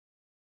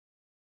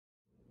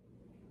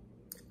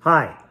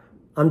Hi,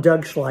 I'm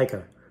Doug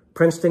Schleicher,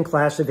 Princeton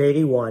Class of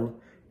 '81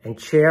 and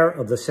Chair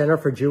of the Center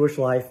for Jewish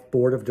Life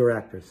Board of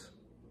Directors.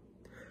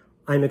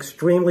 I'm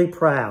extremely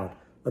proud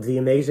of the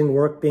amazing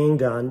work being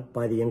done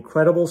by the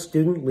incredible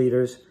student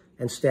leaders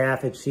and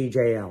staff at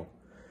CJL,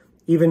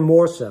 even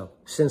more so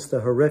since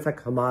the horrific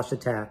Hamas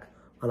attack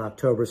on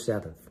October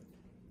 7th.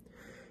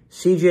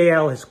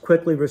 CJL has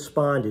quickly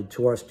responded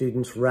to our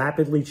students'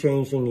 rapidly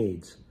changing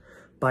needs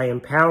by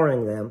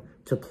empowering them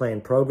to plan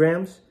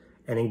programs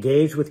and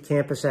engage with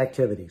campus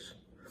activities,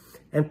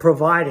 and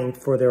providing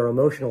for their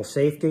emotional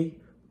safety,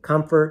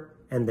 comfort,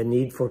 and the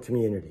need for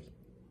community.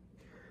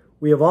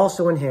 We have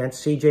also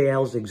enhanced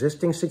CJL's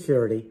existing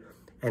security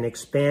and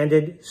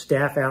expanded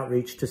staff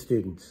outreach to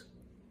students.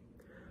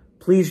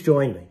 Please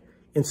join me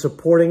in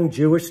supporting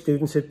Jewish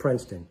students at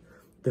Princeton,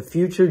 the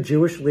future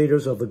Jewish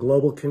leaders of the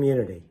global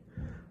community,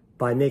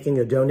 by making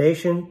a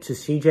donation to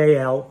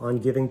CJL on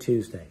Giving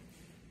Tuesday.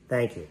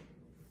 Thank you.